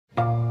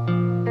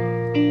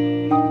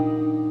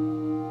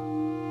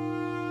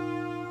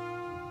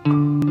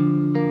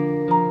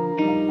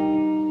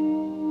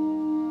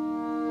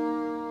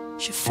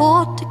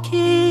fought to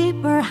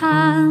keep her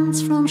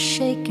hands from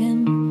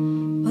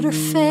shaking, but her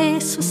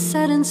face was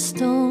set in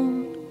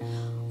stone.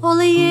 All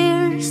the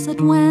years that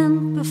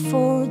went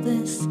before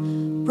this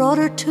brought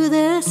her to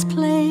this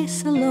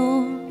place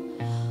alone.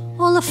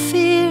 All the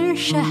fear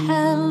she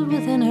held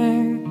within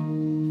her,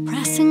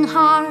 pressing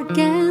hard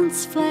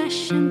against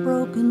flesh and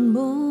broken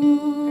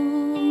bone.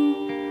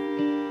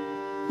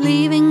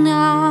 Leaving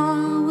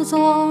now was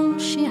all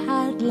she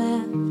had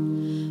left,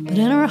 but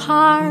in her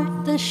heart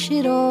that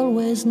she'd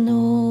always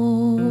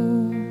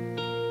known.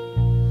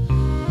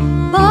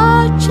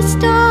 But she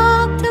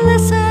stopped to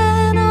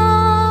listen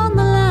on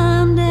the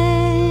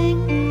landing.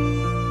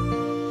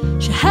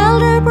 She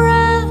held her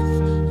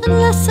breath and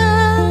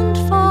listened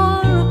for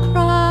a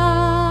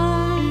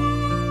cry.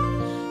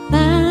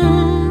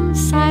 Then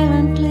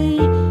silently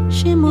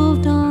she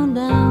moved on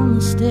down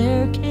the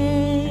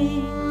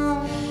staircase.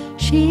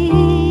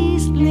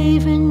 She's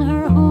leaving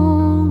her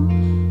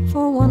home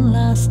for one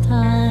last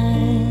time.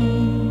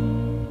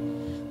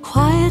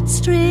 Quiet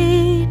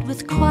street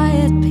with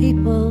quiet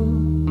people,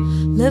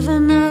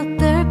 living out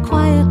their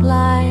quiet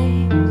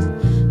lives.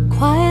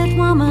 Quiet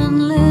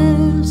woman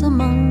lives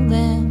among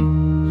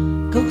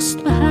them,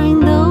 ghost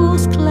behind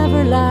those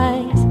clever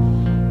lies.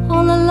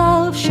 All the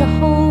love she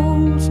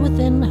holds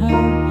within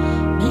her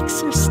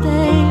makes her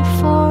stay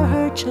for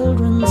her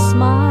children's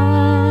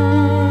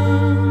smiles.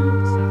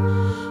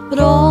 But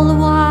all the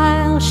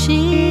while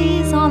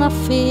she's on a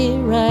fear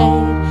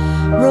ride,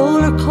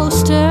 roller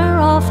coaster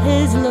of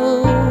his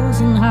lows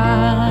and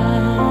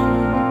highs.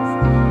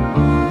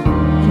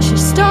 And she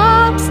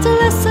stops to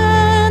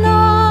listen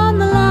on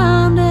the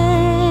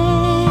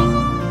landing.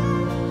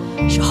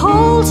 She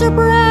holds her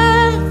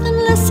breath and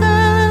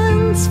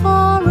listens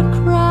for a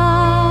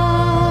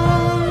cry.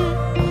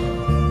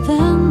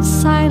 Then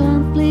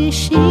silently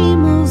she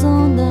moves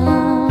on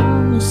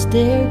down the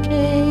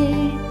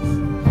staircase.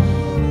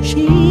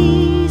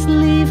 She's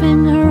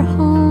leaving her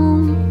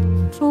home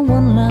for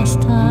one last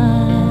time.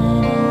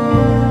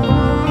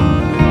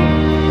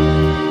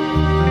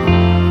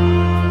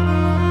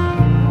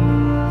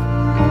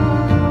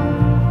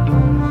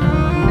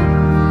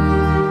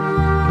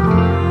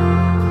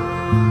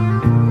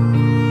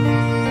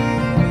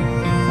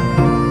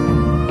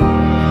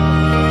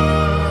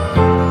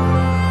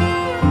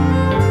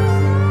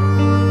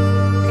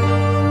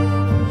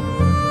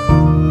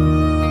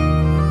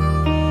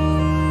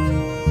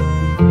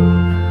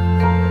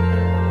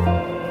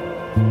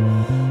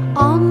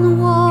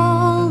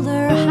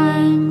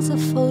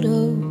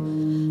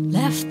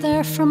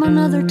 From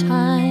another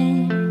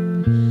time,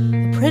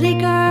 a pretty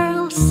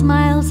girl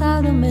smiles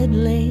out amid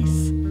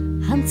lace,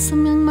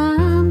 handsome young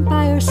man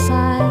by her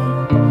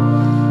side.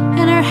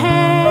 In her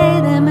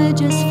head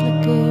images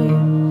flicker,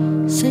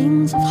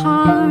 scenes of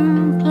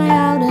harm play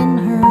out in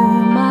her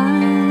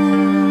mind.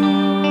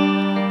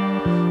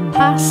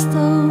 Past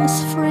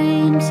those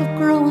frames of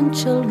growing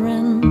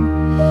children,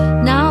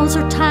 now's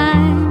her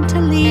time to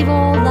leave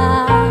all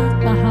that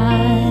behind.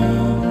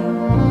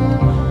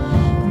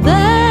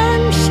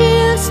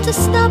 To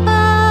stop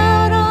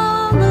out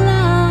on the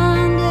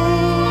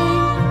landing,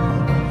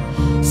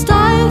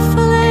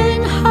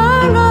 stifling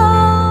her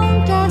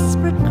own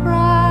desperate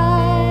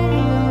cry.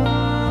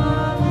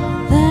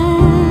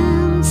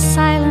 Then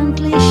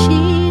silently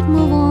she'd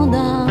move on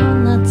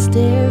down that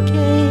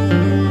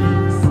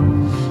staircase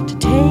to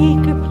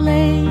take her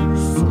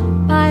place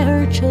by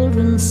her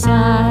children's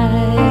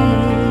side.